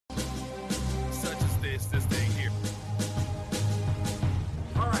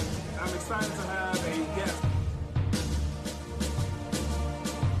excited to have a guest.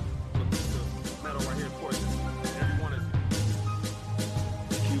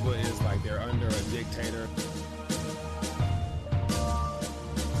 Cuba is like they're under a dictator.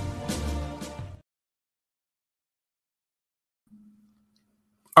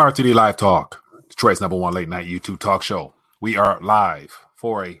 RTD Live Talk, Detroit's #1 late night YouTube talk show. We are live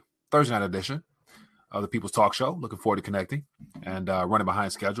for a Thursday night edition of the People's Talk Show. Looking forward to connecting and running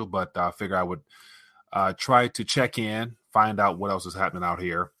behind schedule, but I figure I would try to check in, find out what else is happening out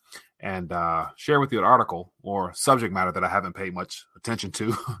here, and share with you an article or subject matter that I haven't paid much attention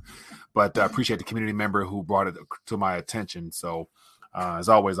to, but I appreciate the community member who brought it to my attention. So as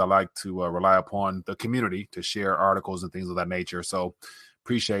always, I like to rely upon the community to share articles and things of that nature. So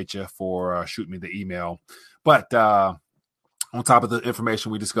appreciate you for shooting me the email. But on top of the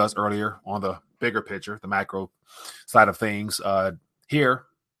information we discussed earlier on the bigger picture, the macro side of things, here,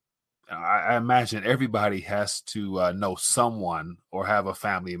 I imagine everybody has to know someone or have a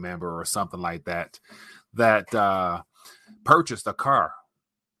family member or something like that purchased a car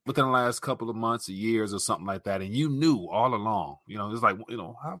within the last couple of months or years or something like that. And you knew all along, it's like,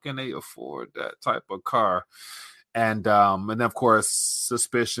 how can they afford that type of car? And then, of course,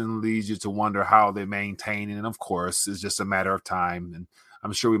 suspicion leads you to wonder how they maintain it. And, of course, it's just a matter of time. And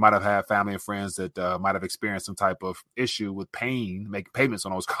I'm sure we might have had family and friends that might have experienced some type of issue with making payments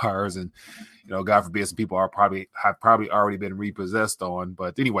on those cars. And, God forbid, some people have probably already been repossessed on.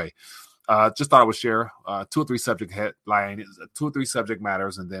 But anyway, just thought I would share 2 or 3 subject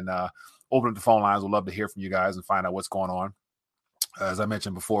matters, and then open up the phone lines. We'd love to hear from you guys and find out what's going on. As I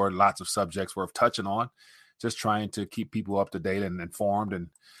mentioned before, lots of subjects worth touching on. Just trying to keep people up to date and informed and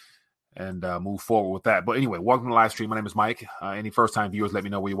move forward with that. But anyway, welcome to the live stream. My name is Mike. Any first-time viewers, let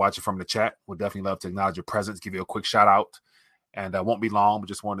me know where you're watching from in the chat. We'll definitely love to acknowledge your presence, give you a quick shout-out. And won't be long, but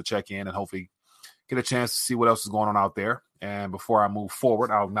just wanted to check in and hopefully get a chance to see what else is going on out there. And before I move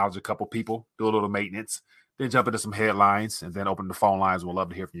forward, I'll acknowledge a couple people, do a little maintenance, then jump into some headlines, and then open the phone lines. We'll love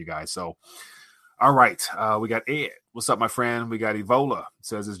to hear from you guys. So, all right, we got Ed. What's up, my friend? We got Evola.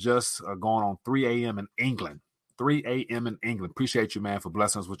 Says it's just going on 3 a.m. in England. 3 a.m. in England. Appreciate you, man, for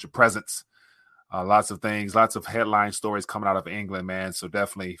blessing us with your presence. Lots of things, lots of headline stories coming out of England, man. So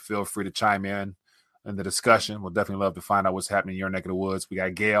definitely feel free to chime in the discussion. We'll definitely love to find out what's happening in your neck of the woods. We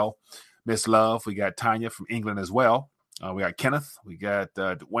got Gail, Miss Love. We got Tanya from England as well. We got Kenneth. We got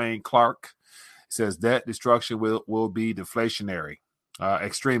Dwayne Clark. He says debt destruction will be deflationary,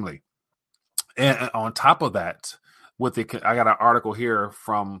 extremely. And on top of that, I got an article here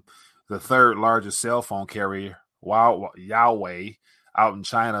from the 3rd largest cell phone carrier, Huawei, out in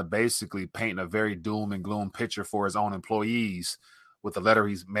China, basically painting a very doom and gloom picture for his own employees with a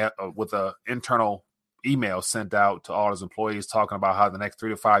letter with an internal email sent out to all his employees talking about how the next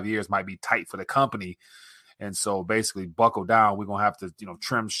 3 to 5 years might be tight for the company. And so basically buckle down. We're going to have to,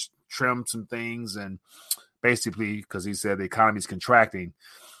 trim some things, and basically, because he said the economy is contracting.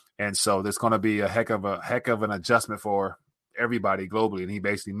 And so there's going to be a heck of an adjustment for everybody globally. And he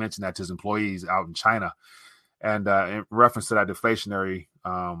basically mentioned that to his employees out in China. And in reference to that deflationary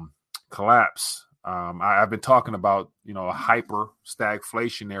collapse, I've been talking about, a hyper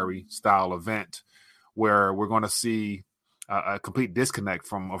stagflationary style event where we're going to see a complete disconnect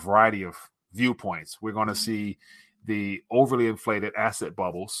from a variety of viewpoints. We're going to see the overly inflated asset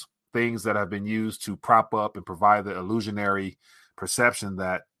bubbles, things that have been used to prop up and provide the illusionary perception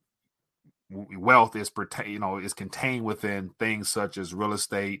that wealth is contained within things such as real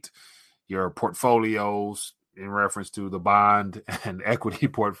estate, your portfolios in reference to the bond and equity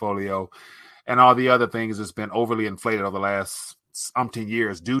portfolio, and all the other things that's been overly inflated over the last umpteen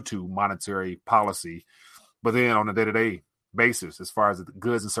years due to monetary policy. But then on a day-to-day basis, as far as the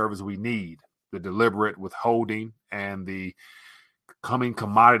goods and services we need, the deliberate withholding and the coming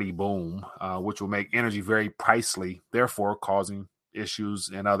commodity boom, which will make energy very pricey, therefore causing issues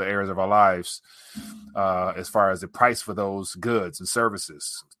in other areas of our lives as far as the price for those goods and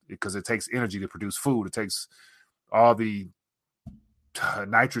services, because it takes energy to produce food. It takes all the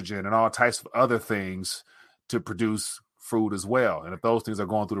nitrogen and all types of other things to produce food as well. And if those things are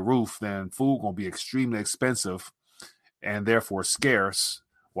going through the roof, then food going to be extremely expensive and therefore scarce,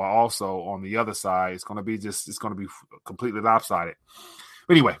 while also on the other side, it's going to be completely lopsided.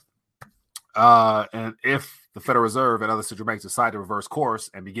 But anyway, and if the Federal Reserve and other central banks decide to reverse course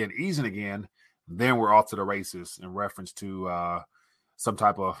and begin easing again, then we're off to the races in reference to some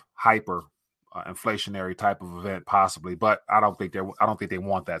type of hyper inflationary type of event, possibly. But I don't think they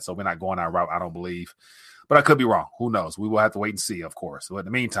want that, so we're not going that route. I don't believe, but I could be wrong. Who knows? We will have to wait and see, of course. But in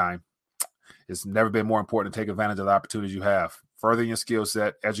the meantime, it's never been more important to take advantage of the opportunities you have furthering your skill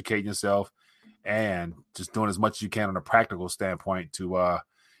set, educating yourself, and just doing as much as you can on a practical standpoint to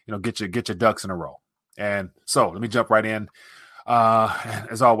get your ducks in a row. And so let me jump right in.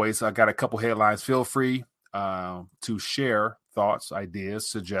 As always, I got a couple headlines. Feel free to share thoughts, ideas,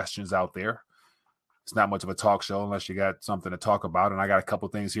 suggestions out there. It's not much of a talk show unless you got something to talk about. And I got a couple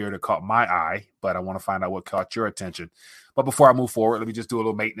things here that caught my eye, but I want to find out what caught your attention. But before I move forward, let me just do a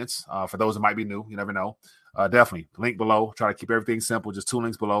little maintenance. For those that might be new, you never know. Definitely link below. Try to keep everything simple. Just 2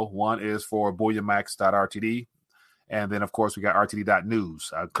 links below. One is for BullionMax.rtd. And then, of course, we got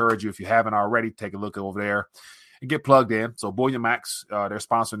rtd.news. I encourage you, if you haven't already, take a look over there and get plugged in. So Bullion Max, they're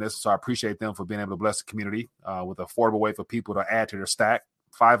sponsoring this. So I appreciate them for being able to bless the community with an affordable way for people to add to their stack.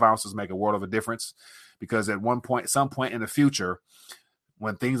 5 ounces make a world of a difference, because at some point in the future,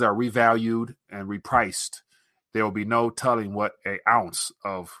 when things are revalued and repriced, there will be no telling what an ounce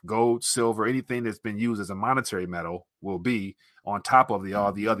of gold, silver, anything that's been used as a monetary metal will be on top of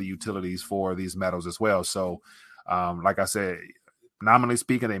all the other utilities for these metals as well. So, like I said, nominally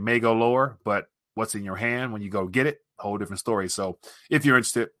speaking, they may go lower, but what's in your hand when you go get it, whole different story. So if you're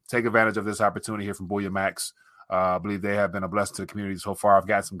interested, take advantage of this opportunity here from Bullion Max. I believe they have been a blessing to the community so far. I've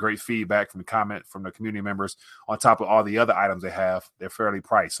got some great feedback from the community members on top of all the other items they have. They're fairly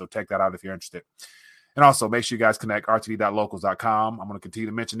priced, so check that out if you're interested. And also make sure you guys connect rtd.locals.com. I'm going to continue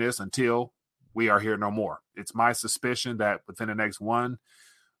to mention this until we are here no more. It's my suspicion that within the next 1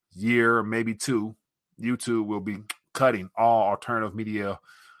 year, maybe 2, YouTube will be cutting all alternative media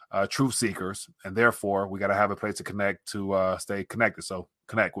truth seekers, and therefore we got to have a place to connect to stay connected. So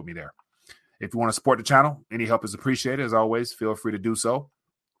connect with me there. If you want to support the channel, any help is appreciated. As always, feel free to do so.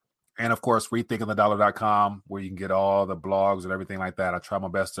 And of course, rethinkingthedollar.com, where you can get all the blogs and everything like that. I try my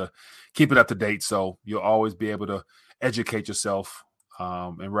best to keep it up to date, so you'll always be able to educate yourself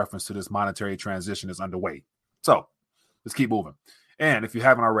in reference to this monetary transition that's underway. So let's keep moving. And if you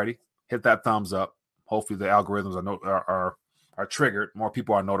haven't already, hit that thumbs up. Hopefully the algorithms are triggered. More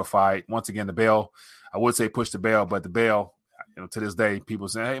people are notified. Once again, the bell, I would say push the bell, but the bell, to this day, people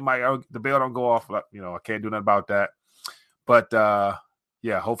say, hey, Mike, the bell don't go off. I can't do nothing about that. But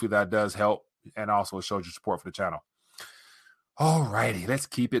yeah, hopefully that does help. And also it shows your support for the channel. All righty, let's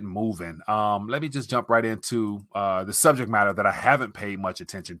keep it moving. Let me just jump right into the subject matter that I haven't paid much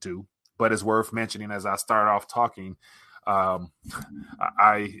attention to, but it's worth mentioning as I start off talking. I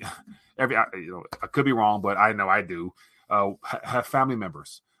could be wrong, but I know I do have family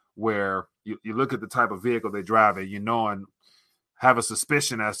members where you look at the type of vehicle they drive and and have a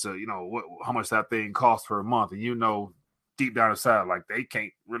suspicion as to how much that thing costs per month, and deep down inside, like, they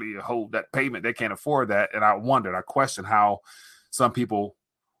can't really hold that payment, they can't afford that. And I question how some people,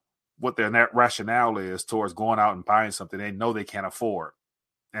 what their net rationale is towards going out and buying something they know they can't afford.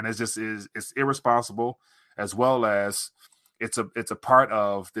 And it's irresponsible, as well as it's a part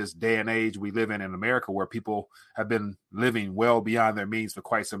of this day and age we live in America, where people have been living well beyond their means for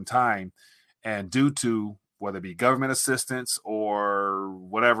quite some time. And due to whether it be government assistance or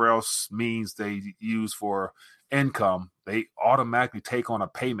whatever else means they use for income, they automatically take on a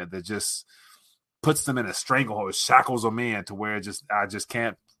payment that just puts them in a stranglehold, shackles them in to where I just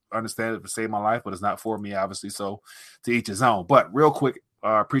can't understand it to save my life, but it's not for me, obviously. So to each his own. But real quick,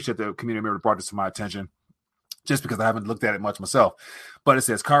 I appreciate the community member that brought this to my attention, just because I haven't looked at it much myself. But it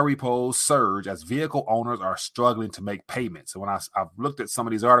says car repos surge as vehicle owners are struggling to make payments. And when I've looked at some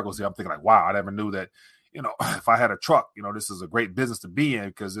of these articles here, I'm thinking like, wow, I never knew that, if I had a truck, this is a great business to be in,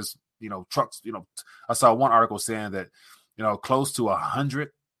 because this, trucks, I saw one article saying that, close to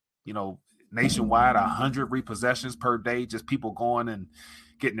 100, nationwide, 100 repossessions per day, just people going and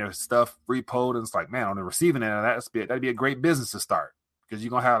getting their stuff repoed. And it's like, man, on the receiving end of that, that'd be a great business to start, because you're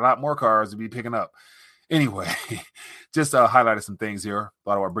going to have a lot more cars to be picking up. Anyway, just highlighted some things here.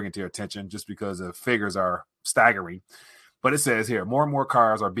 Thought I would bring it to your attention just because the figures are staggering. But it says here, more and more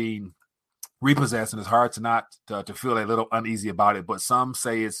cars are being repossessed, and it's hard to feel a little uneasy about it. But some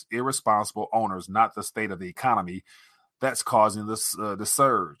say it's irresponsible owners, not the state of the economy, that's causing this the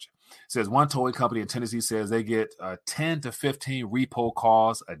surge. It says one towing company in Tennessee says they get 10 to 15 repo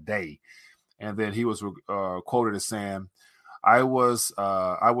calls a day. And then he was quoted as saying, I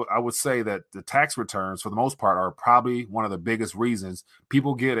would say that the tax returns, for the most part, are probably one of the biggest reasons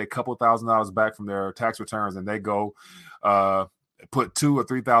people get a couple $1,000s back from their tax returns, and they go put $2,000 or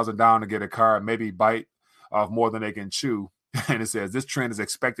 $3,000 down to get a car and maybe bite off more than they can chew. And it says this trend is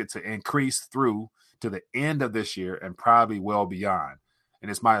expected to increase through to the end of this year and probably well beyond.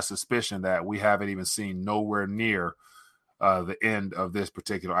 And it's my suspicion that we haven't even seen nowhere near the end of this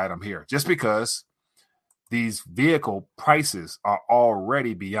particular item here, just because these vehicle prices are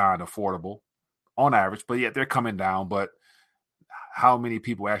already beyond affordable on average, but yet they're coming down. But how many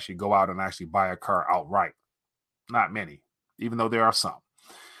people actually go out and actually buy a car outright. Not many, even though there are some.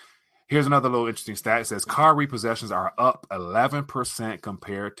 Here's another little interesting stat. It says car repossessions are up 11%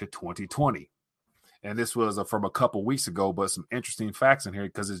 compared to 2020. And this was from a couple weeks ago, but some interesting facts in here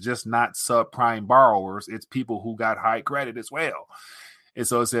because it's just not subprime borrowers. It's people who got high credit as well. And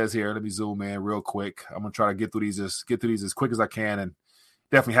so it says here, let me zoom in real quick. I'm going to try to get through these as quick as I can, and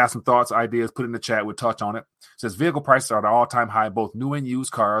definitely have some thoughts, ideas, put in the chat. We'll touch on it. It says vehicle prices are at an all-time high, both new and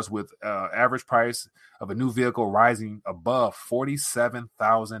used cars, with average price of a new vehicle rising above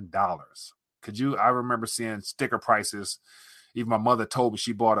 $47,000. I remember seeing sticker prices. Even my mother told me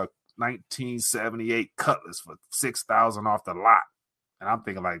she bought a 1978 Cutlass for $6,000 off the lot. And I'm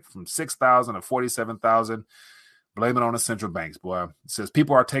thinking like from $6,000 to $47,000, blame it on the central banks, boy. It says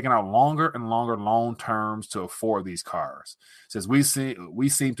people are taking out longer and longer loan terms to afford these cars. It says we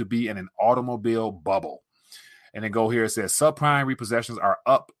seem to be in an automobile bubble. And then go here, it says subprime repossessions are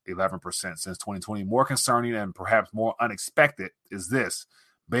up 11% since 2020. More concerning and perhaps more unexpected is this.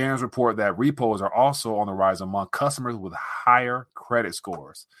 Barron's report that repos are also on the rise among customers with higher credit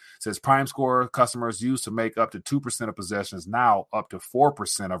scores. It says prime score customers used to make up to 2% of possessions, now up to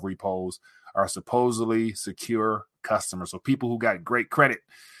 4% of repos are supposedly secure customers. So people who got great credit,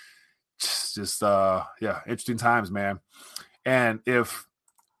 interesting times, man. And if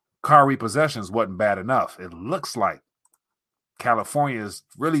car repossessions wasn't bad enough, it looks like California is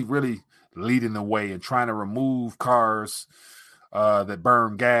really, really leading the way and trying to remove cars that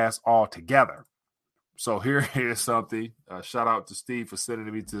burn gas altogether. So here's something. Shout out to Steve for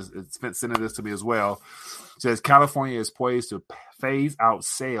sending this to me as well. It says California is poised to phase out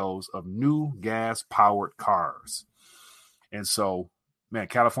sales of new gas-powered cars. And so, man,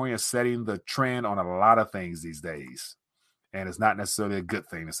 California is setting the trend on a lot of things these days. And it's not necessarily a good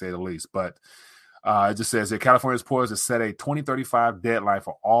thing, to say the least. But it just says that California is poised to set a 2035 deadline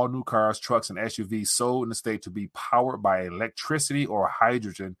for all new cars, trucks, and SUVs sold in the state to be powered by electricity or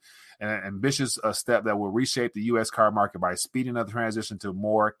hydrogen, an ambitious step that will reshape the U.S. car market by speeding up the transition to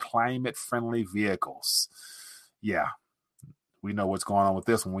more climate-friendly vehicles. Yeah, we know what's going on with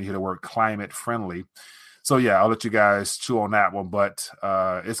this when we hear the word climate-friendly. So, yeah, I'll let you guys chew on that one. But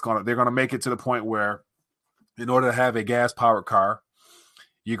they're going to make it to the point where in order to have a gas-powered car,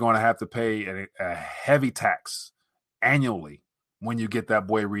 you're going to have to pay a heavy tax annually when you get that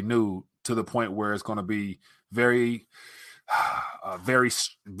boy renewed, to the point where it's going to be very, very,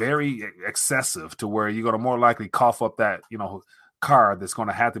 very excessive, to where you're going to more likely cough up that, car that's going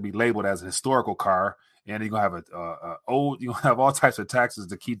to have to be labeled as a historical car. And you're going to have you're going to have all types of taxes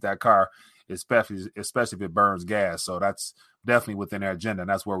to keep that car, especially if it burns gas. So that's definitely within their agenda, and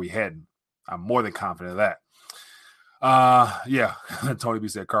that's where we're heading. I'm more than confident of that. Tony B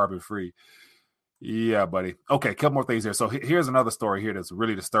said carbon free. Yeah, buddy. Okay, a couple more things here. So here's another story here that's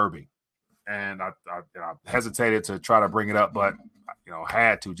really disturbing, and I hesitated to try to bring it up, but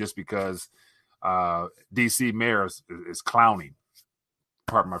had to, just because DC mayor is clowning.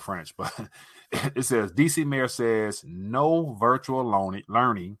 Pardon my French, but it says DC mayor says no virtual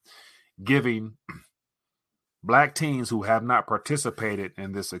learning, giving Black teens who have not participated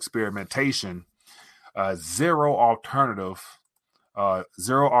in this experimentation zero alternative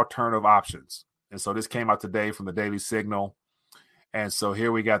options. And so this came out today from the Daily Signal. And so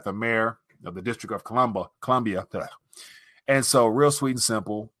here we got the mayor of the District of Columbia. And so real sweet and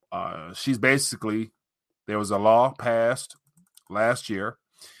simple. She's basically, there was a law passed last year.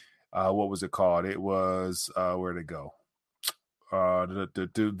 What was it called? It was, where'd it go?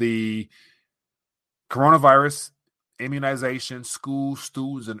 The Coronavirus Immunization, School,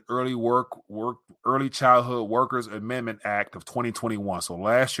 Students, and Early Childhood Workers Amendment Act of 2021. So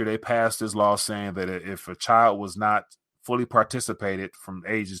last year they passed this law saying that if a child was not fully participated from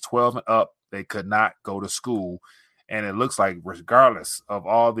ages 12 and up, they could not go to school. And it looks like, regardless of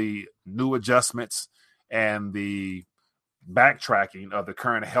all the new adjustments and the backtracking of the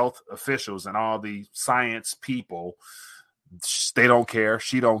current health officials and all the science people, they don't care.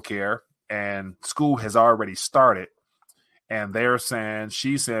 She don't care. And school has already started. And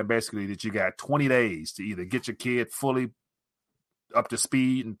she's saying basically that you got 20 days to either get your kid fully up to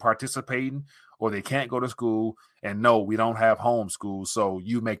speed and participating, or they can't go to school. And no, we don't have homeschool, so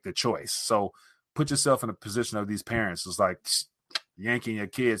you make the choice. So put yourself in a position of these parents. It's like yanking your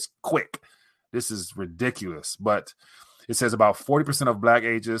kids quick. This is ridiculous. But it says about 40% of blacks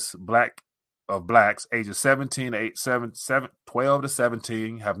ages 12 to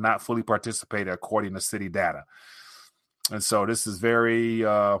 17 have not fully participated, according to city data. And so this is very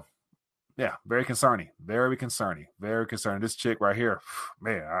concerning. Very concerning. Very concerning. This chick right here,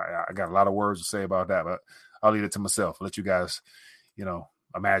 man, I got a lot of words to say about that, but I'll leave it to myself. I'll let you guys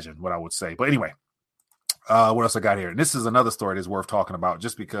imagine what I would say. But anyway, what else I got here? And this is another story that's worth talking about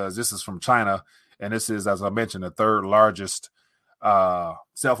just because this is from China. And this is, as I mentioned, the third largest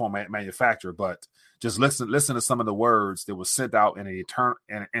cell phone manufacturer. But just listen to some of the words that was sent out in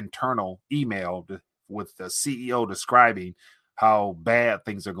an internal email with the CEO describing how bad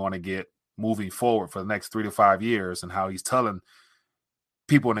things are going to get moving forward for the next 3 to 5 years, and how he's telling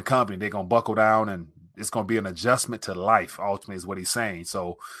people in the company they're going to buckle down and it's going to be an adjustment to life, ultimately, is what he's saying.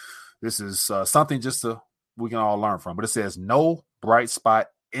 So this is something we can all learn from. But it says, no bright spot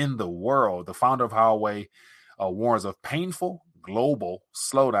in the world. The founder of Huawei warns of painful global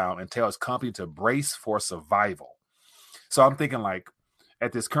slowdown and tells company to brace for survival. So I'm thinking, like,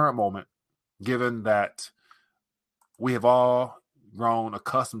 at this current moment, given that we have all grown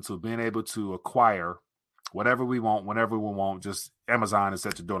accustomed to being able to acquire whatever we want, whenever we want, just Amazon is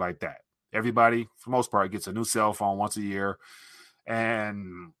at the door like that. Everybody, for the most part, gets a new cell phone once a year,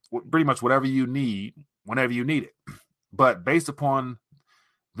 and pretty much whatever you need, whenever you need it. But based upon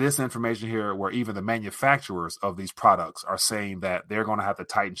this information here, where even the manufacturers of these products are saying that they're going to have to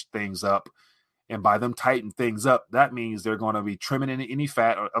tighten things up, and by them tighten things up, that means they're going to be trimming any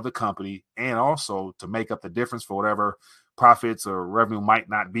fat of the company, and also to make up the difference for whatever profits or revenue might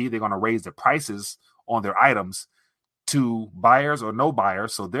not be, they're going to raise the prices on their items to buyers or no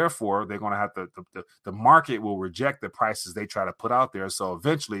buyers. So therefore, they're going to have the market will reject the prices they try to put out there. So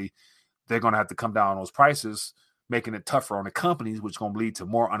eventually, they're going to have to come down on those prices, making it tougher on the companies, which is going to lead to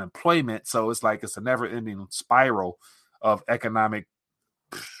more unemployment. So it's like it's a never-ending spiral of economic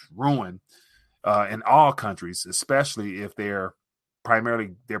ruin in all countries, especially if their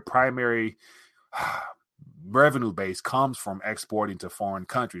primary revenue base comes from exporting to foreign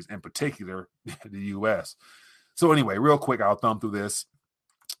countries, in particular the U.S. So anyway, real quick, I'll thumb through this.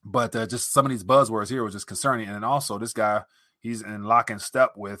 But just some of these buzzwords here was just concerning. And then also this guy, he's in lock and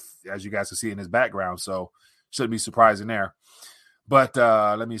step with, as you guys can see in his background. So shouldn't be surprising there. But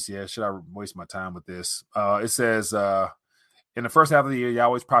let me see. Should I waste my time with this? It says in the first half of the year,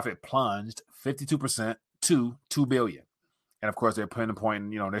 Huawei's profit plunged 52% to $2 billion. And of course, they're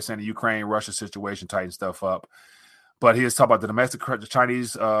pinpointing, they're saying the Ukraine-Russia situation tightened stuff up. But here's talking about the domestic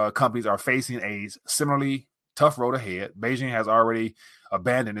Chinese companies are facing a similarly tough road ahead. Beijing has already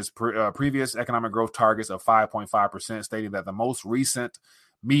abandoned its previous economic growth targets of 5.5%, stating that the most recent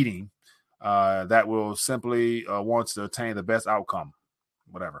meeting that will simply wants to attain the best outcome,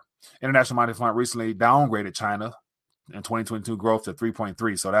 whatever. International Monetary Fund recently downgraded China in 2022 growth to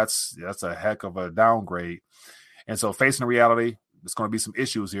 3.3. So that's a heck of a downgrade. And so facing the reality, there's going to be some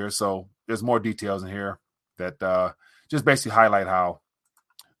issues here. So there's more details in here that just basically highlight how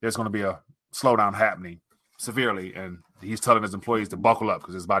there's going to be a slowdown happening severely. And he's telling his employees to buckle up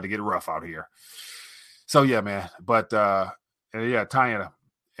because it's about to get rough out here. So, yeah, man. But, Tanya,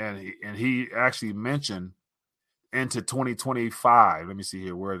 and he actually mentioned into 2025. Let me see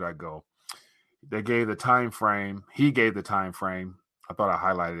here. Where did I go? They gave the time frame. He gave the time frame. I thought I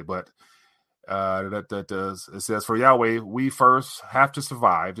highlighted it, but it says, for Huawei, we first have to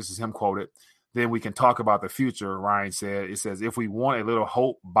survive. This is him quoted. Then we can talk about the future, Ryan said. It says, if we want a little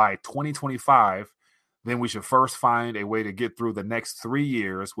hope by 2025, then we should first find a way to get through the next 3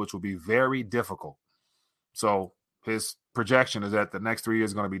 years, which will be very difficult. So his projection is that the next 3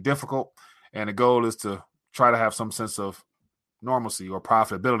 years is going to be difficult. And the goal is to try to have some sense of normalcy or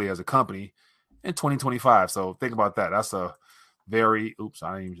profitability as a company in 2025. So think about that. That's a very,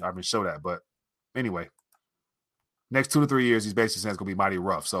 I didn't show that. But anyway, next 2 to 3 years, he's basically saying it's going to be mighty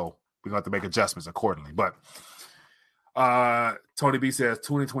rough. So we're going to have to make adjustments accordingly. But Tony B says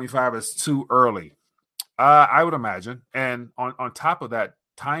 2025 is too early. I would imagine. And on top of that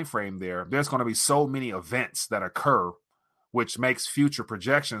time frame there's going to be so many events that occur, which makes future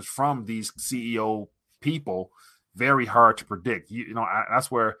projections from these CEO people very hard to predict.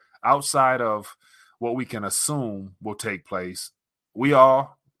 That's where, outside of what we can assume will take place, we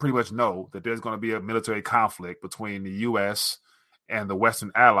all pretty much know that there's going to be a military conflict between the U.S. and the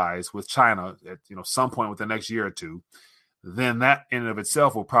Western allies with China at some point within the next year or two. Then that in and of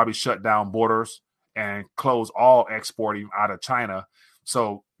itself will probably shut down borders and close all exporting out of China.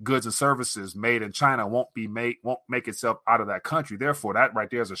 So goods and services made in China won't make itself out of that country. Therefore, that right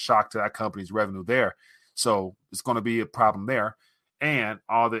there is a shock to that company's revenue there. So it's going to be a problem there. And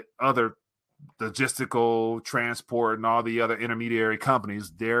all the other logistical transport and all the other intermediary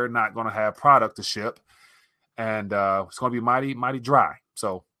companies, they're not going to have product to ship. And it's going to be mighty, mighty dry.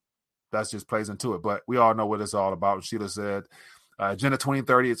 So that just plays into it. But we all know what it's all about. Sheila said, Agenda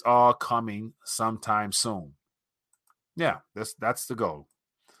 2030, it's all coming sometime soon. Yeah, that's the goal.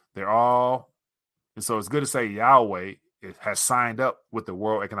 They're all, and so it's good to say Huawei it has signed up with the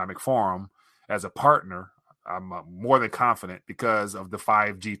World Economic Forum as a partner. I'm more than confident because of the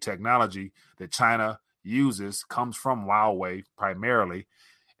 5G technology that China uses comes from Huawei primarily.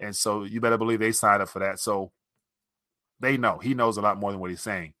 And so you better believe they signed up for that. So they know. He knows a lot more than what he's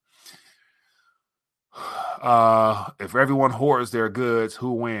saying. If everyone hoards their goods,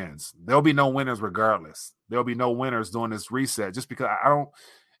 who wins? There'll be no winners regardless. There'll be no winners during this reset just because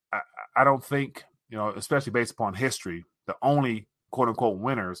I don't think, especially based upon history, the only quote unquote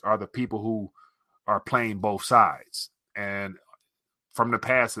winners are the people who are playing both sides. And from the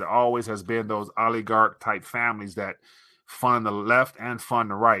past, it always has been those oligarch type families that fund the left and fund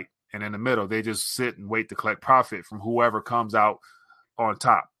the right. And in the middle, they just sit and wait to collect profit from whoever comes out on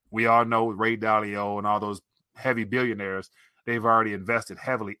top. We all know Ray Dalio and all those heavy billionaires, they've already invested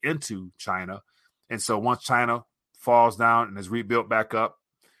heavily into China. And so once China falls down and is rebuilt back up,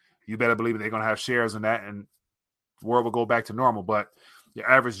 you better believe they're going to have shares in that and the world will go back to normal. But your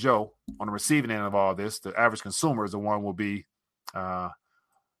average Joe on the receiving end of all this, the average consumer is the one will be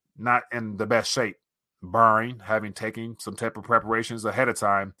not in the best shape, barring having taken some type of preparations ahead of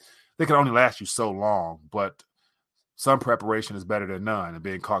time. They can only last you so long, but some preparation is better than none and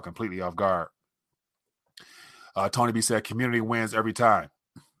being caught completely off guard. Tony B said, community wins every time.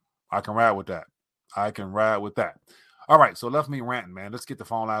 I can ride with that. All right, so left me ranting, man. Let's get the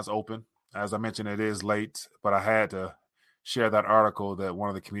phone lines open. As I mentioned, it is late, but I had to share that article that one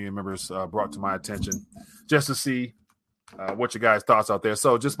of the community members brought to my attention just to see what your guys' thoughts out there.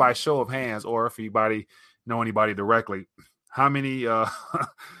 So just by show of hands, or if anybody know anybody directly, how many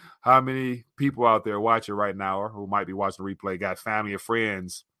people out there watching right now or who might be watching the replay got family or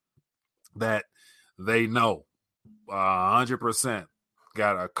friends that they know 100%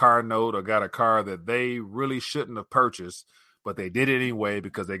 got a car note or got a car that they really shouldn't have purchased, but they did it anyway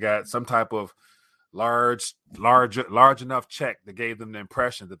because they got some type of large enough check that gave them the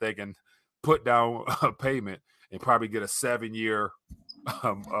impression that they can put down a payment and probably get a 7-year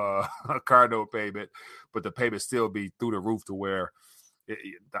car note payment, but the payment still be through the roof to where the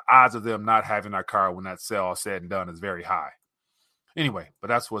odds of them not having that car when that sale is said and done is very high. Anyway, but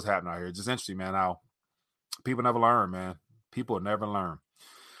that's what's happening out here. It's just interesting, man. How people never learn, man. People never learn.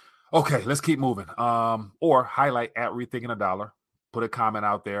 Okay, let's keep moving. Or highlight at Rethinking a Dollar. Put a comment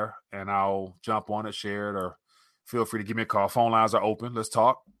out there, and I'll jump on it, share it, or feel free to give me a call. Phone lines are open. Let's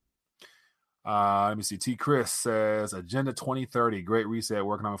talk. Let me see. T. Chris says, Agenda 2030, Great Reset,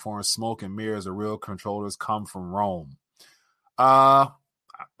 working on foreign smoke and mirrors of real controllers come from Rome.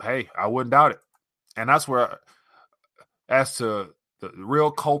 Hey, I wouldn't doubt it. And that's where, as to the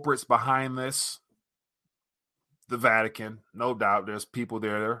real culprits behind this, the Vatican, no doubt, there's people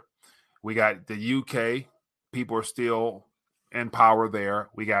there. We got the UK, people are still in power there.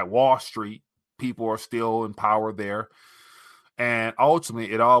 We got Wall Street, people are still in power there. And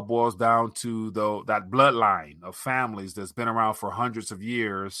ultimately, it all boils down to that bloodline of families that's been around for hundreds of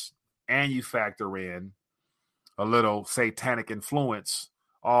years, and you factor in a little satanic influence,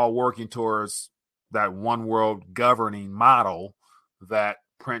 all working towards that one world governing model that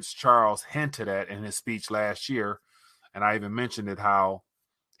Prince Charles hinted at in his speech last year. And I even mentioned it, how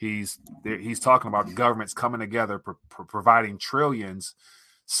he's talking about governments coming together, providing trillions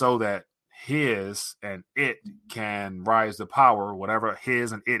so that his and it can rise to power, whatever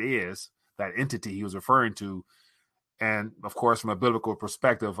his and it is, that entity he was referring to. And of course, from a biblical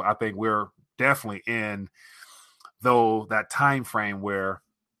perspective, I think we're definitely in that time frame where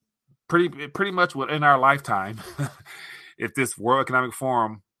pretty much within our lifetime, if this World Economic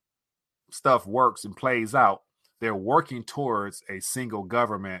Forum stuff works and plays out, they're working towards a single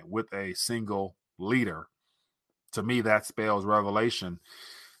government with a single leader. To me, that spells Revelation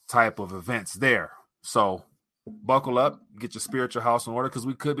type of events there. So buckle up, get your spiritual house in order, because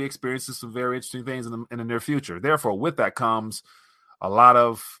we could be experiencing some very interesting things in the near future. Therefore, with that comes a lot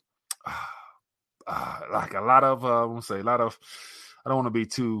of, I don't want to be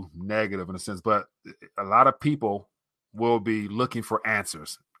too negative in a sense, but a lot of people will be looking for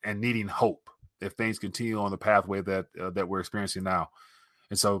answers and needing hope if things continue on the pathway that we're experiencing now.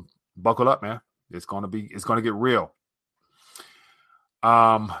 And so buckle up, man. It's going to get real.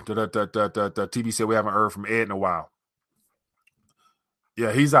 TB said we haven't heard from Ed in a while.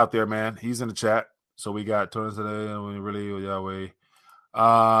 Yeah, he's out there, man. He's in the chat. So we got today, really Yahweh.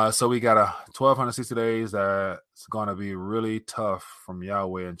 So we got 1,260 days that's going to be really tough from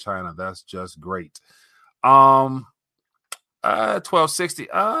Yahweh in China. That's just great.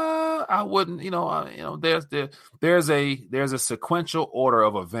 1,260. I wouldn't. There's a sequential order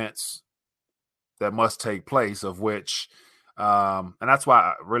of events that must take place, of which And that's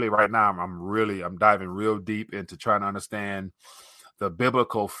why really right now I'm diving real deep into trying to understand the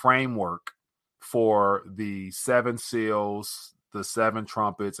biblical framework for the seven seals, the seven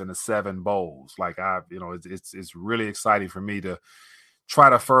trumpets, and the seven bowls. Like it's really exciting for me to try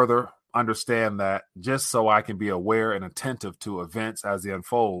to further understand that, just so I can be aware and attentive to events as they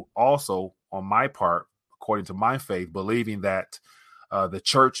unfold. Also, on my part, according to my faith, believing that the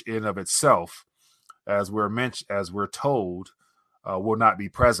church in of itself, as we're told, will not be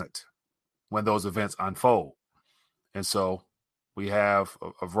present when those events unfold. And so we have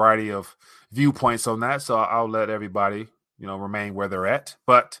a variety of viewpoints on that. So I'll let everybody, remain where they're at.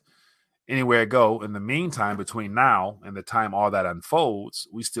 But anywhere go, in the meantime, between now and the time all that unfolds,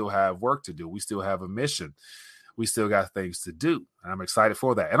 we still have work to do. We still have a mission. We still got things to do. And I'm excited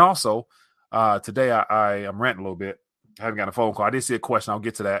for that. And also, today I am ranting a little bit. I haven't got a phone call. I did see a question. I'll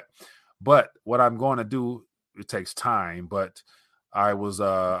get to that. But what I'm going to do, it takes time, but I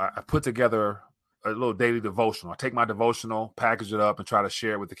put together a little daily devotional. I take my devotional, package it up, and try to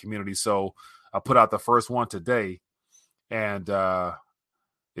share it with the community. So I put out the first one today. And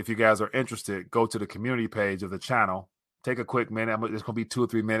if you guys are interested, go to the community page of the channel. Take a quick minute. It's going to be 2 or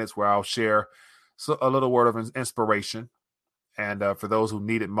 3 minutes where I'll share a little word of inspiration. And for those who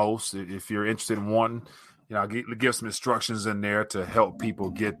need it most, if you're interested in one, I'll give some instructions in there to help people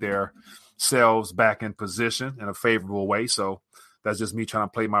get their selves back in position in a favorable way. So that's just me trying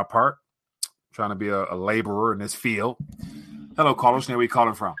to play my part, trying to be a laborer in this field. Hello, callers. Where are we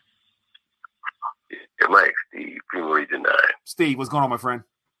calling from? Mike, Steve, Primo Region 9. Steve, what's going on, my friend?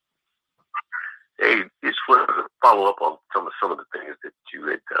 Hey, just wanted to follow up on some of the things that you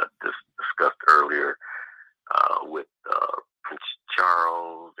had discussed earlier with Prince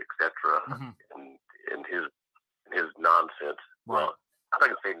Charles, etc., and his nonsense. Right. Well, I'm not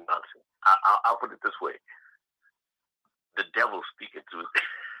gonna say nonsense. I'll put it this way: the devil's speaking to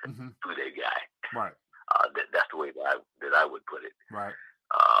that guy. Right. That's the way that I would put it. Right.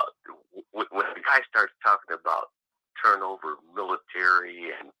 When the guy starts talking about turn over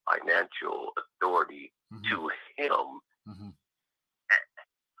military and financial authority to him,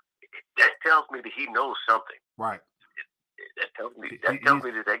 that tells me that he knows something. Right. That tells me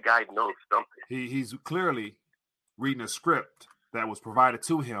that guy knows something. He's clearly reading a script that was provided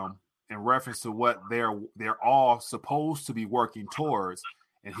to him in reference to what they're all supposed to be working towards,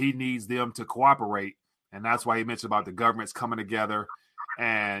 and he needs them to cooperate. And that's why he mentioned about the governments coming together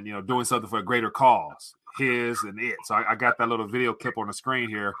and doing something for a greater cause, his and it. So I got that little video clip on the screen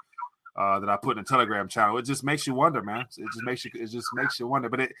here that I put in the Telegram channel. It just makes you wonder, man. It just makes you wonder.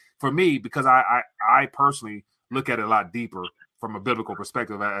 But for me, because I personally look at it a lot deeper from a biblical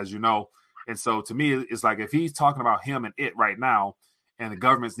perspective, as you know. And so to me, it's like if he's talking about him and it right now, and the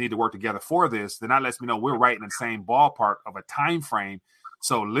governments need to work together for this, then that lets me know we're right in the same ballpark of a time frame.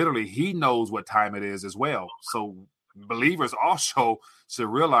 So literally, he knows what time it is as well. So believers also should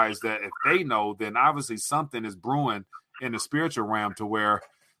realize that if they know, then obviously something is brewing in the spiritual realm to where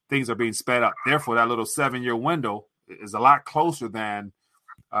things are being sped up. Therefore, that little 7-year window is a lot closer than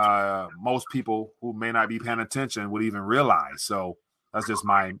most people who may not be paying attention would even realize. So that's just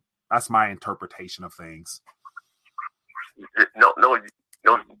my interpretation of things. No,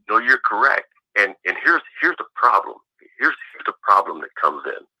 you're correct. And here's the problem. Here's the problem that comes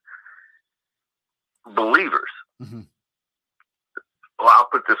in. Believers. Well, I'll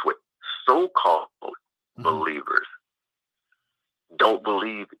put it this way: so-called believers don't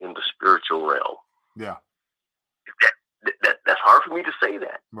believe in the spiritual realm. Yeah. That's hard for me to say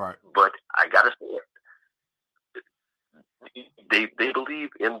that. Right. But I gotta say it. They believe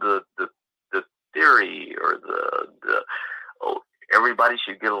in the theory or the everybody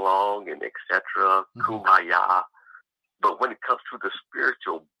should get along and etc. Kumbaya. But when it comes to the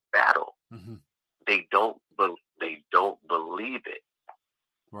spiritual battle, they don't believe it.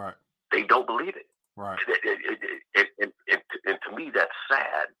 Right. They don't believe it. Right. And to me, that's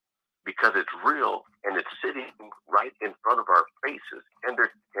sad because it's real and it's sitting right in front of our faces, and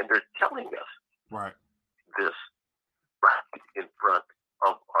they're telling us right this right in front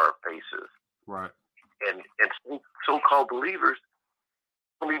of our faces. Right. And so-called believers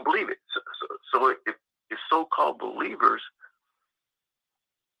don't even believe it. So if so-called believers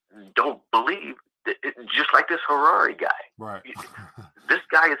don't believe, just like this Harari guy. Right. This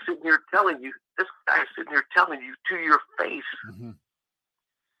guy is sitting here telling you to your face,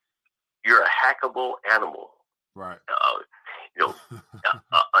 you're a hackable animal. Right.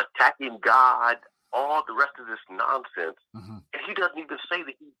 Attacking God, all the rest of this nonsense, and he doesn't even say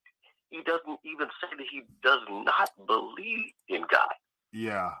that he does not believe in God.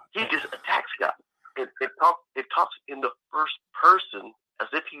 Yeah. He just attacks God. It talks in the first person as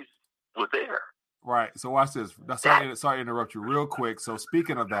if he was there. Right. So watch this. Sorry to interrupt you real quick. So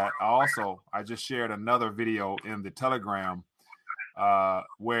speaking of that, I just shared another video in the Telegram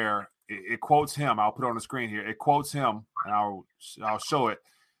where it quotes him. I'll put it on the screen here. It quotes him, and I'll show it.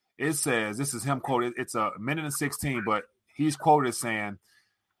 It says, this is him quoted. It's a minute and 16, but he's quoted saying,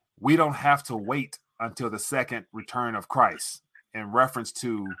 "We don't have to wait until the second return of Christ," in reference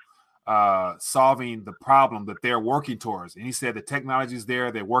to solving the problem that they're working towards. And he said the technology is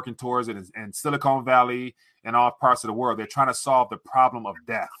there, they're working towards it in Silicon Valley and all parts of the world. They're trying to solve the problem of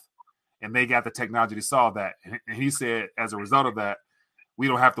death, and they got the technology to solve that. And he said, as a result of that, we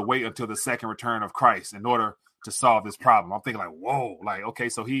don't have to wait until the second return of Christ in order to solve this problem. I'm thinking like, whoa, like, okay,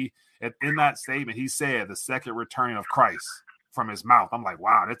 so in that statement, he said the second return of Christ from his mouth. I'm like,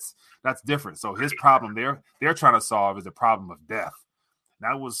 wow, that's different. So his problem they're trying to solve is the problem of death.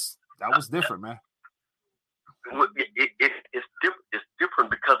 That was different, man. It's different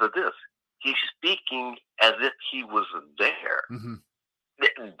because of this. He's speaking as if he was there. Mm-hmm.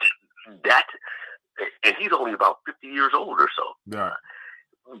 That, and he's only about 50 years old or so. Yeah.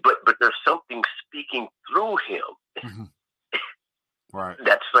 But there's something speaking through him. Mm-hmm. Right.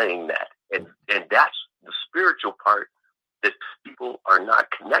 That's saying that, and that's the spiritual part that people are not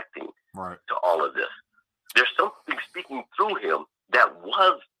connecting right to all of this. There's something speaking through him that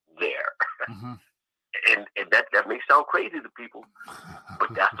was there. Mm-hmm. And that may sound crazy to people,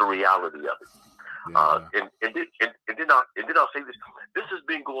 but that's the reality of it. Yeah. And then I'll say this: this has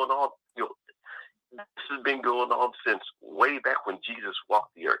been going on. This has been going on since way back when Jesus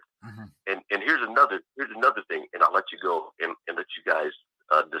walked the earth. Mm-hmm. And here's another thing, and I'll let you go and let you guys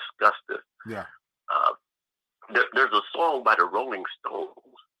discuss this. Yeah. There's a song by the Rolling Stones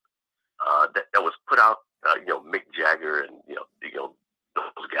that was put out. Mick Jagger and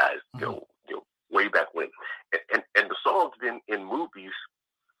those guys. Mm-hmm. Way back when, and the song's been in movies.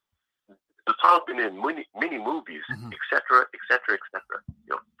 The song's been in many movies, mm-hmm. et cetera,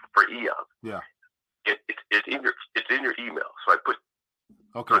 for eons. Yeah. It's in your email. So I put.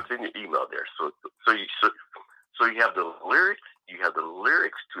 Okay. So it's in your email there. So you have the lyrics. You have the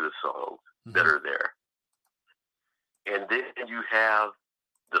lyrics to the songs mm-hmm. that are there, and then you have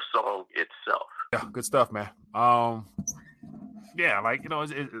the song itself. Yeah, good stuff, man. Yeah, like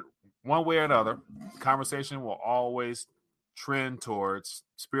it's one way or another, conversation will always trend towards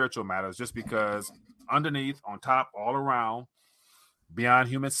spiritual matters, just because underneath, on top, all around, beyond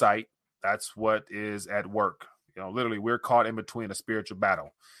human sight, that's what is at work. Literally, we're caught in between a spiritual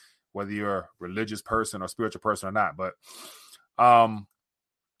battle, whether you're a religious person or spiritual person or not. But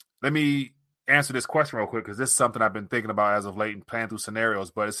let me answer this question real quick, because this is something I've been thinking about as of late and planning through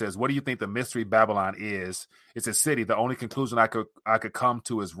scenarios. But it says, what do you think the mystery Babylon is? It's a city. The only conclusion I could come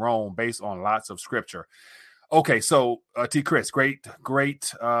to is Rome, based on lots of scripture. Okay, so T. Chris, great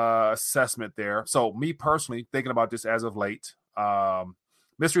assessment there. So me personally, thinking about this as of late,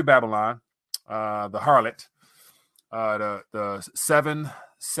 mystery Babylon, the harlot, the seven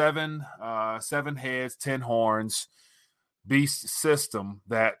heads, 10 horns beast system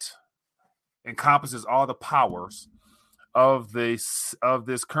that encompasses all the powers of this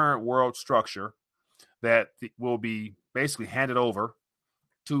current world structure that will be basically handed over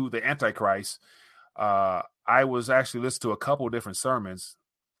to the Antichrist. I was actually listening to a couple of different sermons,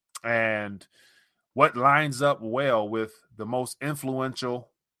 and what lines up well with the most influential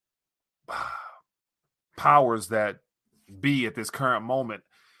powers that be at this current moment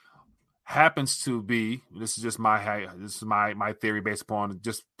happens to be, this is my theory based upon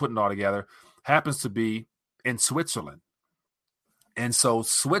just putting it all together, happens to be in Switzerland. And so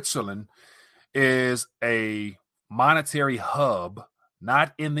Switzerland is a monetary hub,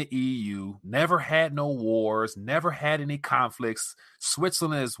 not in the EU, never had no wars, never had any conflicts.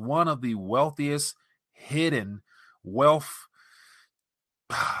 Switzerland is one of the wealthiest hidden wealth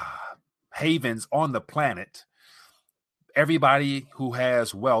havens on the planet. Everybody who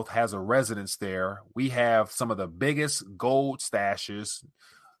has wealth has a residence there. We have some of the biggest gold stashes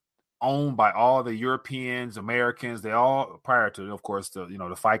owned by all the Europeans, Americans. They all, prior to, of course, the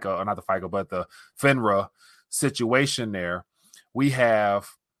FICA, or not the FICA, but the FINRA situation there. We have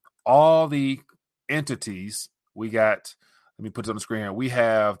all the entities. We got, let me put it on the screen here. We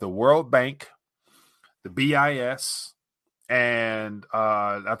have the World Bank, the BIS, and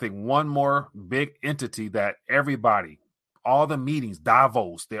I think one more big entity that everybody, all the meetings,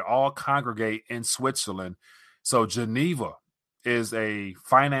 Davos, they all congregate in Switzerland. So Geneva is a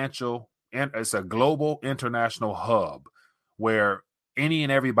financial, and it's a global international hub where any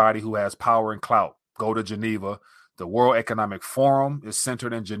and everybody who has power and clout go to Geneva. The World Economic Forum is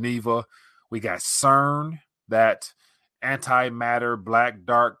centered in Geneva. We got CERN that antimatter, black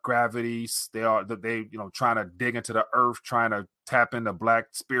dark gravities. They trying to dig into the earth, trying to tap into black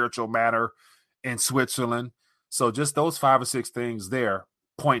spiritual matter in Switzerland. So just those 5 or 6 things there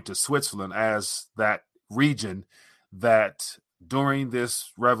point to Switzerland as that region that during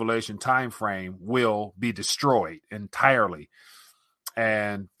this Revelation time frame will be destroyed entirely.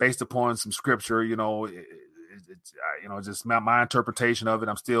 And based upon some scripture, just my interpretation of it,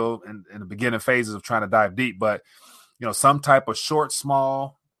 I'm still in the beginning phases of trying to dive deep, but some type of short,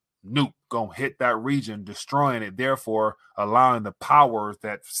 small nuke gonna hit that region, destroying it, therefore allowing the powers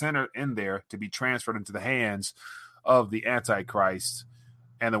that center in there to be transferred into the hands of the Antichrist.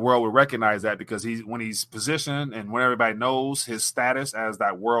 And the world will recognize that because when he's positioned and when everybody knows his status as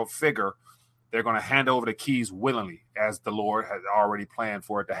that world figure, they're going to hand over the keys willingly, as the Lord has already planned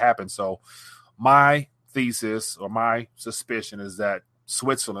for it to happen. So my thesis or my suspicion is that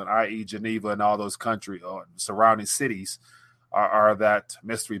Switzerland, i.e. Geneva and all those countries or surrounding cities are that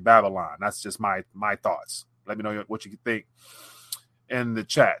mystery Babylon. That's just my thoughts. Let me know what you think in the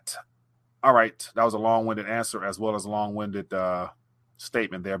chat. All right. That was a long-winded answer as well as a long-winded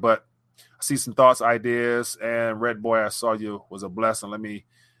statement there, but I see some thoughts, ideas, and Red Boy, I saw you, was a blessing. Let me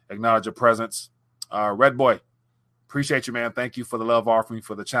acknowledge your presence. Red Boy, appreciate you, man. Thank you for the love offering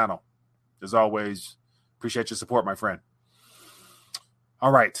for the channel. As always, appreciate your support, my friend.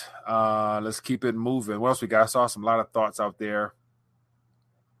 All right, let's keep it moving. What else we got? I saw a lot of thoughts out there.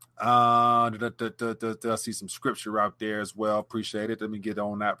 I see some scripture out there as well. Appreciate it. Let me get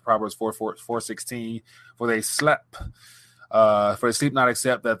on that. Proverbs 4:16. For they slept. For they sleep not,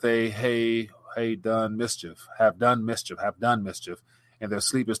 except that they have done mischief, and their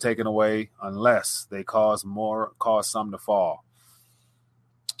sleep is taken away unless they cause some to fall.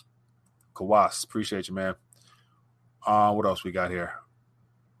 Kawas, appreciate you, man. What else we got here?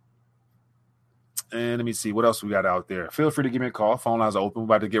 And let me see what else we got out there. Feel free to give me a call. Phone lines are open. We're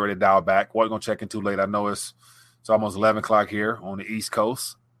about to get ready to dial back. What are we going to check in too late? I know it's almost 11 o'clock here on the East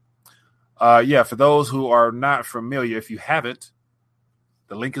Coast. For those who are not familiar, if you haven't,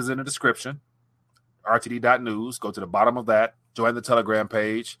 the link is in the description, rtd.news. Go to the bottom of that, join the Telegram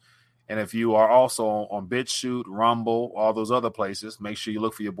page. And if you are also on BitChute, Rumble, all those other places, make sure you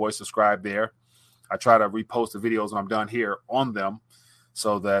look for your boy, subscribe there. I try to repost the videos when I'm done here on them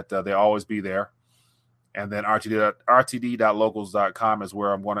so that they always be there. And then rtd.locals.com is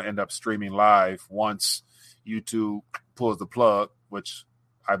where I'm going to end up streaming live once YouTube pulls the plug, which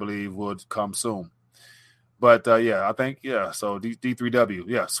I believe would come soon. But so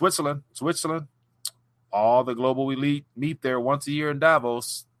D3W. Switzerland. All the global elite meet there once a year in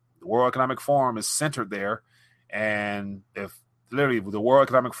Davos. The World Economic Forum is centered there. And if literally the World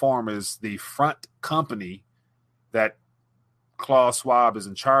Economic Forum is the front company that Klaus Schwab is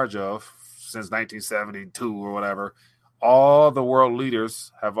in charge of since 1972 or whatever, all the world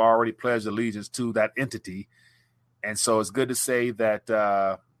leaders have already pledged allegiance to that entity. And so it's good to say that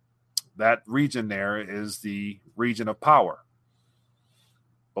that region there is the region of power.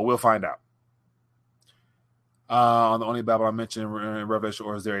 But we'll find out. On the only Babylon mentioned in Revelation,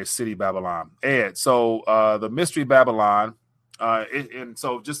 or is there a city Babylon? Ed, so the mystery Babylon, and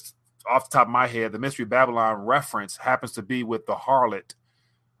so just off the top of my head, the mystery Babylon reference happens to be with the harlot,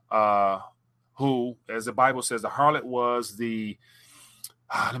 who, as the Bible says, the harlot was the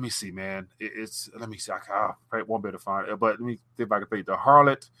let me see, man. Let me see. I won't be able to find it, but let me see if I can think. The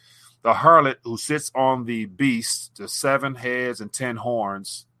harlot who sits on the beast, the 7 heads and 10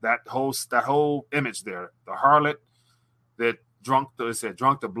 horns. That whole image there. The harlot that drunk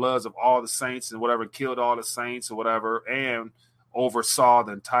the bloods of all the saints and whatever, killed all the saints or whatever, and oversaw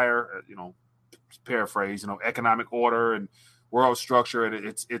the entire, paraphrase, economic order and world structure, and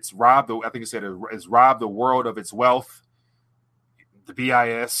it's robbed. I think it said it's robbed the world of its wealth. The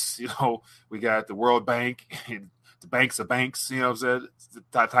BIS, we got the World Bank and the banks of banks,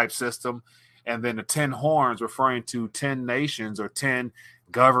 that type system. And then the 10 horns referring to 10 nations or 10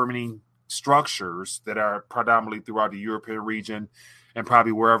 governing structures that are predominantly throughout the European region and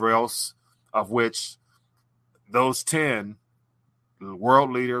probably wherever else, of which those 10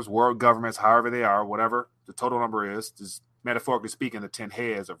 world leaders, world governments, however they are, whatever the total number is, just metaphorically speaking, the 10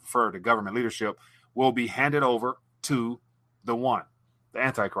 heads that refer to government leadership will be handed over to the one, the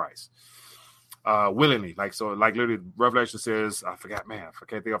Antichrist, willingly. Like literally Revelation says, I can't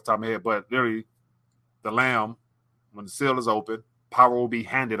think off the top of my head, but literally the Lamb, when the seal is open, power will be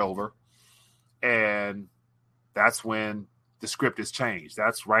handed over. And that's when the script is changed.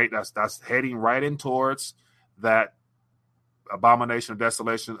 That's right. That's heading right in towards that abomination of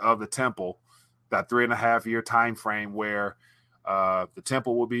desolation of the temple, that 3.5 year time frame where the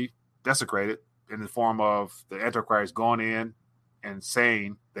temple will be desecrated, in the form of the Antichrist going in and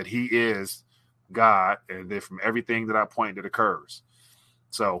saying that he is God, and then from everything that I point that occurs.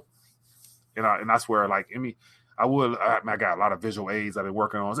 So, and that's where, like, I got a lot of visual aids I've been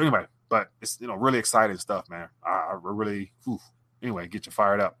working on. So anyway, but it's, really exciting stuff, man. I really, anyway, get you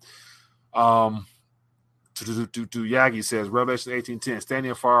fired up. Yagi says, Revelation 18:10,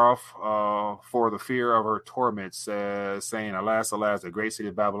 standing afar off for the fear of her torment, saying, alas, alas, the great city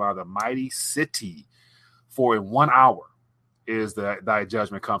of Babylon, the mighty city, for in 1 hour is thy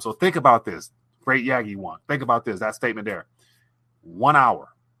judgment come. So think about this. Great Yagi one. Think about this, that statement there. 1 hour.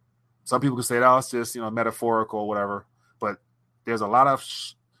 Some people can say, oh, it's just, metaphorical or whatever. But there's a lot of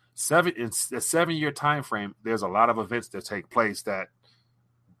 7-year time frame. There's a lot of events that take place that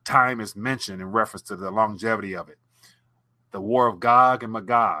time is mentioned in reference to the longevity of it. The war of Gog and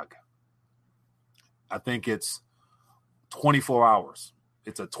Magog. I think it's 24 hours.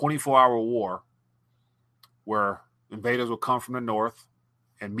 It's a 24-hour war where invaders will come from the north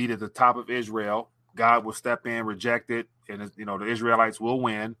and meet at the top of Israel. God will step in, reject it, and the Israelites will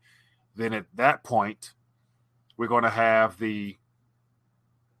win. Then at that point, we're going to have the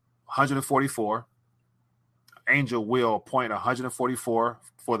 144. Angel will appoint 144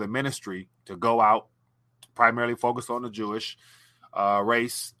 for the ministry to go out, primarily focused on the Jewish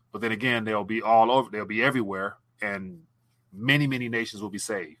race. But then again, they'll be all over. They'll be everywhere, and many, many nations will be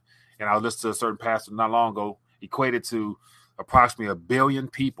saved. And I listened to a certain pastor not long ago, equated to approximately 1 billion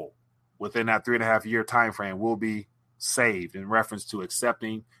people within that 3.5-year time frame will be saved in reference to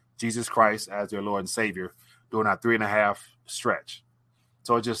accepting Jesus Christ as their Lord and Savior during that 3.5 stretch.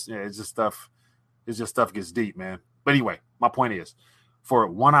 So it's just stuff gets deep, man. But anyway, my point is, for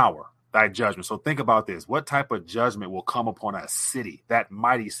 1 hour, thy judgment. So think about this. What type of judgment will come upon a city, that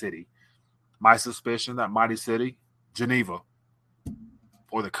mighty city? My suspicion, that mighty city, Geneva,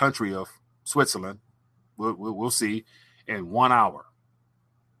 or the country of Switzerland, we'll see, in 1 hour.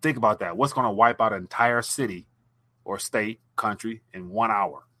 Think about that. What's going to wipe out an entire city or state, country in 1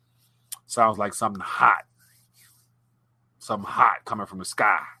 hour? Sounds like something hot coming from the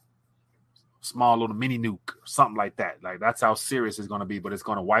sky. Small little mini nuke, something like that. Like, that's how serious it's going to be, but it's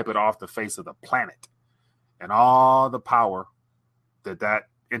going to wipe it off the face of the planet. And all the power that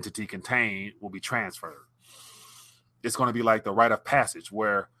entity contained will be transferred. It's going to be like the rite of passage,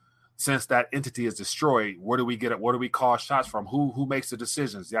 where since that entity is destroyed, where do we get it? Where do we call shots from? Who makes the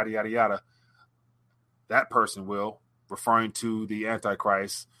decisions? Yada, yada, yada. That person will, referring to the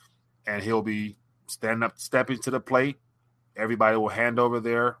Antichrist, and he'll be stepping to the plate. Everybody will hand over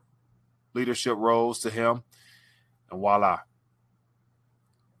their leadership roles to him, and voila.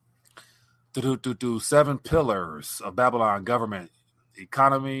 7 pillars of Babylon: government,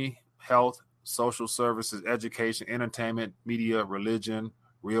 economy, health, social services, education, entertainment, media, religion.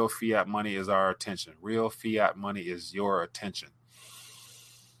 Real fiat money is our attention. Real fiat money is your attention.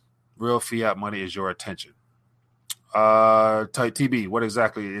 Real fiat money is your attention. TB, what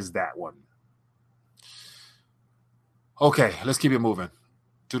exactly is that one? Okay, let's keep it moving.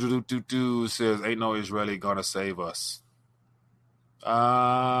 Says, ain't no Israeli gonna save us.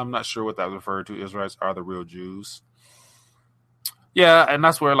 I'm not sure what that was referred to. Israelites are the real Jews. Yeah, and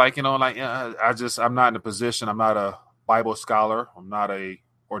that's where, I'm not in a position. I'm not a Bible scholar. I'm not a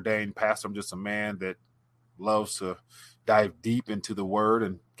ordained pastor. I'm just a man that loves to dive deep into the word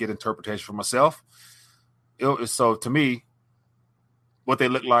and get interpretation for myself. So to me, what they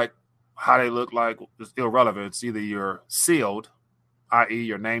look like, how they look like, is irrelevant. It's either you're sealed, i.e.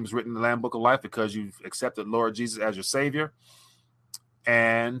 your name's written in the Lamb Book of Life because you've accepted Lord Jesus as your Savior,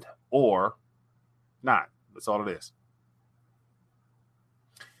 and or not. That's all it is.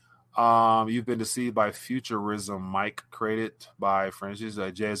 You've been deceived by futurism, Mike, created by Francis,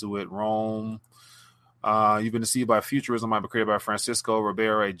 a Jesuit, Rome. You've been deceived by futurism, Mike, created by Francisco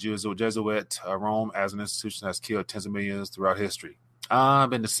Ribera, a Jesuit. Rome as an institution has killed tens of millions throughout history.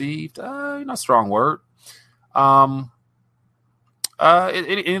 Been deceived? Not a strong word.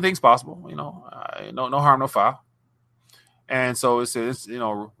 Anything's possible, no harm, no foul. And so it's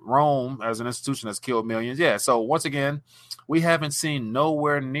Rome as an institution has killed millions. Yeah. So once again, we haven't seen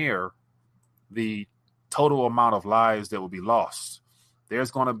nowhere near the total amount of lives that will be lost.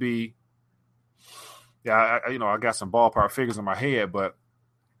 There's going to be, I got some ballpark figures in my head, but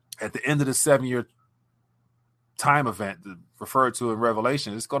at the end of the 7-year time event referred to in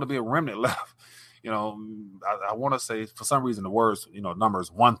Revelation, it's going to be a remnant left. I want to say, for some reason, the words, numbers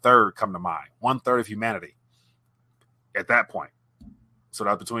 1/3 come to mind. 1/3 of humanity at that point. So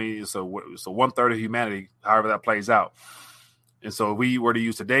that's between, so 1/3 of humanity, however that plays out. And so if we were to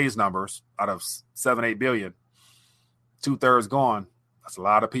use today's numbers, out of 7-8 billion, 2/3 gone. That's a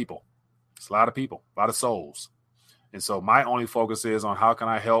lot of people. It's a lot of people, a lot of souls. And so my only focus is on how can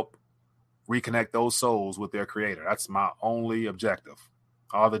I help reconnect those souls with their creator. That's my only objective.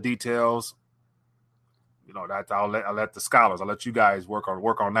 All the details, that I'll let the scholars, I'll let you guys work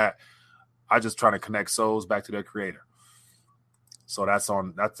on that. I just try to connect souls back to their creator. So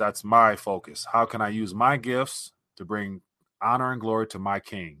that's my focus. How can I use my gifts to bring honor and glory to my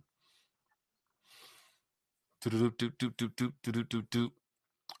King?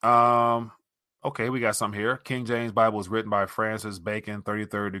 Okay, we got some here. King James Bible was written by Francis Bacon,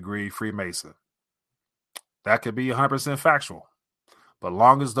 33rd degree Freemason. That could be 100% factual. But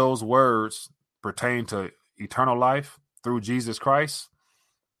long as those words pertain to eternal life through Jesus Christ,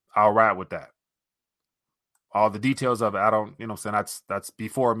 I'll ride with that. All the details of it, I don't, that's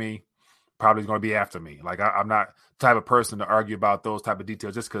before me, probably going to be after me. Like I'm not the type of person to argue about those type of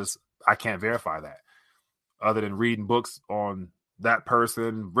details just because I can't verify that. Other than reading books on that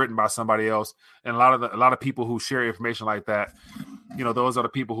person written by somebody else, and a lot of people who share information like that, those are the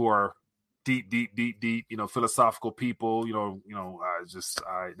people who are deep, philosophical people.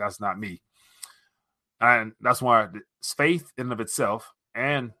 That's not me, and that's why faith in and of itself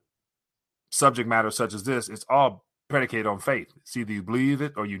and subject matter such as this, it's all predicated on faith. It's either you believe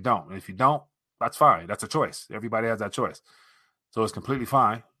it or you don't. And if you don't, that's fine. That's a choice. Everybody has that choice. So it's completely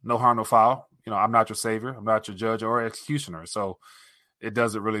fine. No harm, no foul. I'm not your savior. I'm not your judge or executioner. So it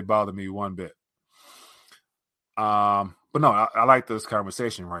doesn't really bother me one bit. But no, I like this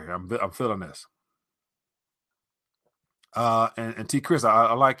conversation right here. I'm feeling this. And T. Chris,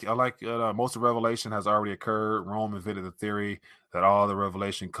 I like most of Revelation has already occurred. Rome invented the theory that all the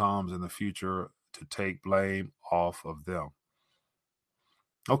revelation comes in the future to take blame off of them.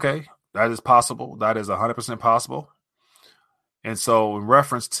 Okay, that is possible. That is 100% possible. And so in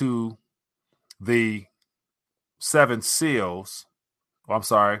reference to the seven seals,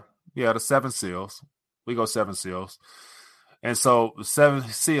 the 7 seals, we go 7 seals. And so the 7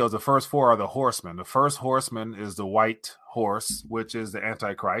 seals, the first 4 are the horsemen. The first horseman is the white horse, which is the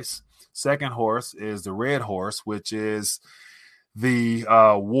Antichrist. Second horse is the red horse, which is the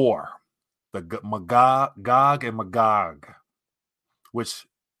war, the Gog and Magog, which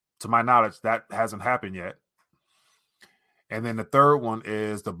to my knowledge, that hasn't happened yet. And then the third one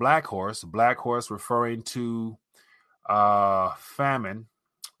is the black horse referring to famine,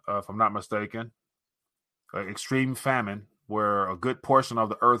 if I'm not mistaken, extreme famine, where a good portion of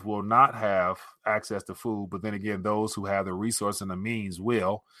the earth will not have access to food. But then again, those who have the resource and the means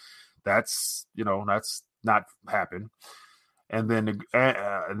will. That's not happen. And then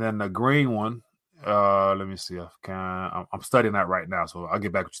the green one, let me see. I'm studying that right now, so I'll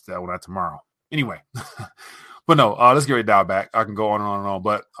get back to that one tomorrow. Anyway, but no, let's get ready to dial back. I can go on and on and on,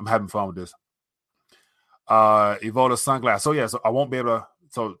 but I'm having fun with this. Evola sunglasses. So yeah, so I won't be able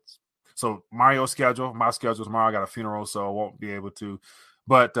to. So Mario's schedule, my schedule tomorrow. I got a funeral, so I won't be able to.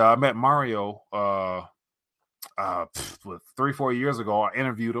 But I met Mario 3-4 years ago. I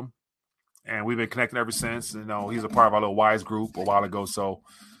interviewed him, and we've been connecting ever since. He's a part of our little Wise group a while ago. So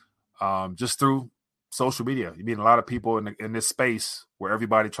just through social media, you meet a lot of people in this space where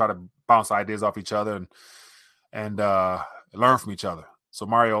everybody try to bounce ideas off each other and learn from each other. So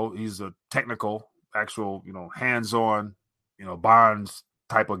Mario, he's a technical, actual, hands-on, bonds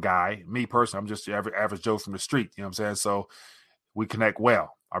type of guy. Me personally, I'm just the average Joe from the street. You know what I'm saying? So we connect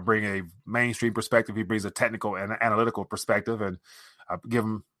well. I bring a mainstream perspective. He brings a technical and analytical perspective, and I give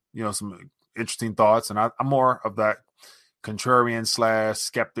him, some interesting thoughts. And I'm more of that contrarian /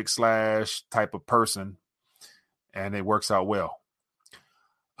 skeptic / type of person, and it works out well.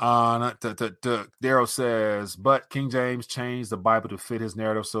 Daryl says, but King James changed the Bible to fit his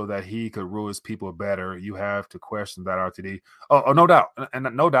narrative so that he could rule his people better. You have to question that, RTD. Oh, no doubt.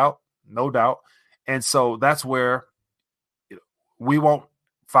 And no doubt. And so that's where we won't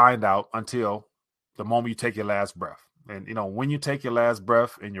find out until the moment you take your last breath. And, when you take your last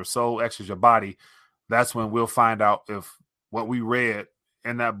breath and your soul exits your body, that's when we'll find out if what we read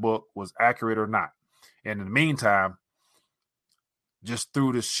in that book was accurate or not. And in the meantime, just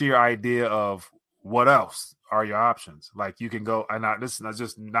through the sheer idea of what else are your options. Like you can go, and this is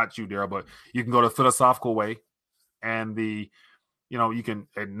just not you, Daryl, but you can go the philosophical way and you can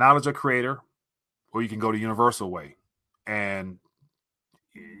acknowledge a creator, or you can go the universal way. And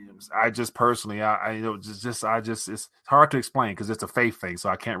I just personally, it's hard to explain because it's a faith thing. So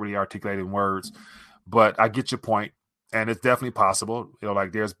I can't really articulate in words, but I get your point. And it's definitely possible,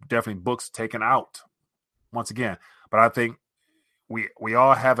 like there's definitely books taken out once again, but I think we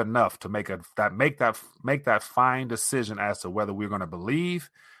all have enough to make that fine decision as to whether we're going to believe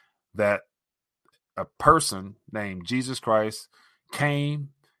that a person named Jesus Christ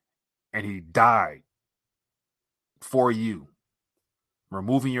came and he died for you,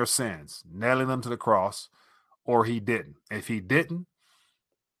 removing your sins, nailing them to the cross, or he didn't. If he didn't,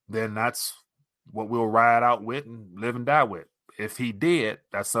 then that's what we'll ride out with and live and die with. If he did,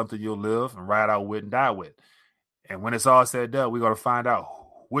 that's something you'll live and ride out with and die with. And when it's all said and done, we're going to find out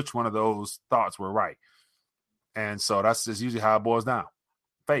which one of those thoughts were right. And so that's just usually how it boils down.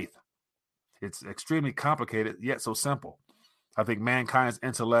 Faith. It's extremely complicated, yet so simple. I think mankind's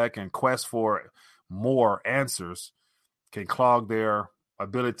intellect and quest for more answers can clog their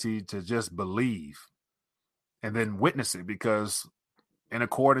ability to just believe and then witness it, because in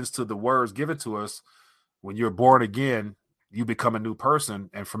accordance to the words given to us, when you're born again, you become a new person.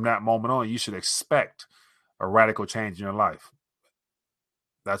 And from that moment on, you should expect a radical change in your life.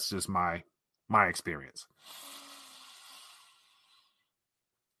 That's just my experience.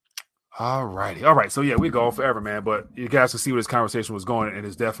 All righty. All right. So, yeah, we're going forever, man. But you guys can see where this conversation was going, and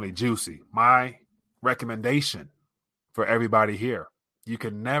it's definitely juicy. My recommendation for everybody here: you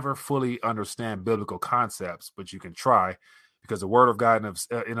can never fully understand biblical concepts, but you can try, because the word of God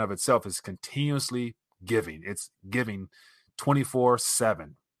in of itself is continuously giving. It's giving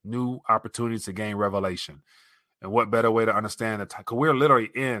 24/7 new opportunities to gain revelation. And what better way to understand that? Because we're literally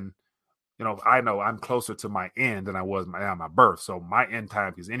in, I know I'm closer to my end than I was my birth. So my end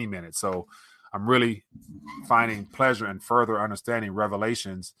time is any minute. So I'm really finding pleasure in further understanding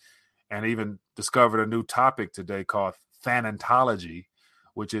revelations, and even discovered a new topic today called thanatology,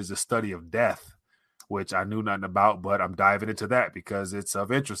 which is the study of death, which I knew nothing about, but I'm diving into that because it's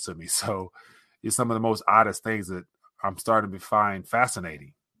of interest to me. So it's some of the most oddest things that I'm starting to find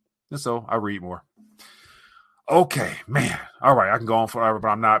fascinating. And so I read more. Okay, man. All right. I can go on forever, but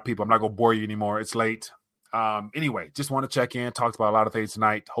I'm not going to bore you anymore. It's late. Anyway, just want to check in, talked about a lot of things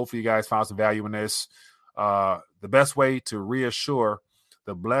tonight. Hopefully you guys found some value in this. The best way to reassure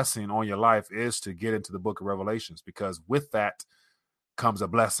the blessing on your life is to get into the book of Revelations, because with that comes a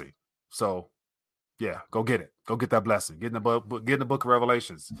blessing. So yeah, go get it. Go get that blessing. Get in the book of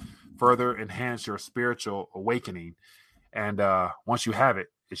Revelations. Further enhance your spiritual awakening. And once you have it,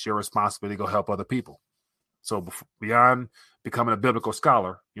 it's your responsibility to go help other people. So beyond becoming a biblical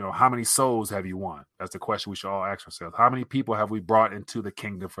scholar, how many souls have you won? That's the question we should all ask ourselves. How many people have we brought into the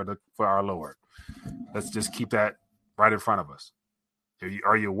kingdom for our Lord? Let's just keep that right in front of us.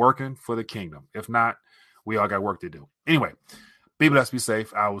 Are you working for the kingdom? If not, we all got work to do. Anyway, be blessed, be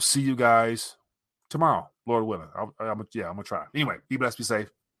safe. I will see you guys tomorrow, Lord willing. I'm gonna try. Anyway, be blessed, be safe.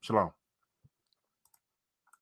 Shalom.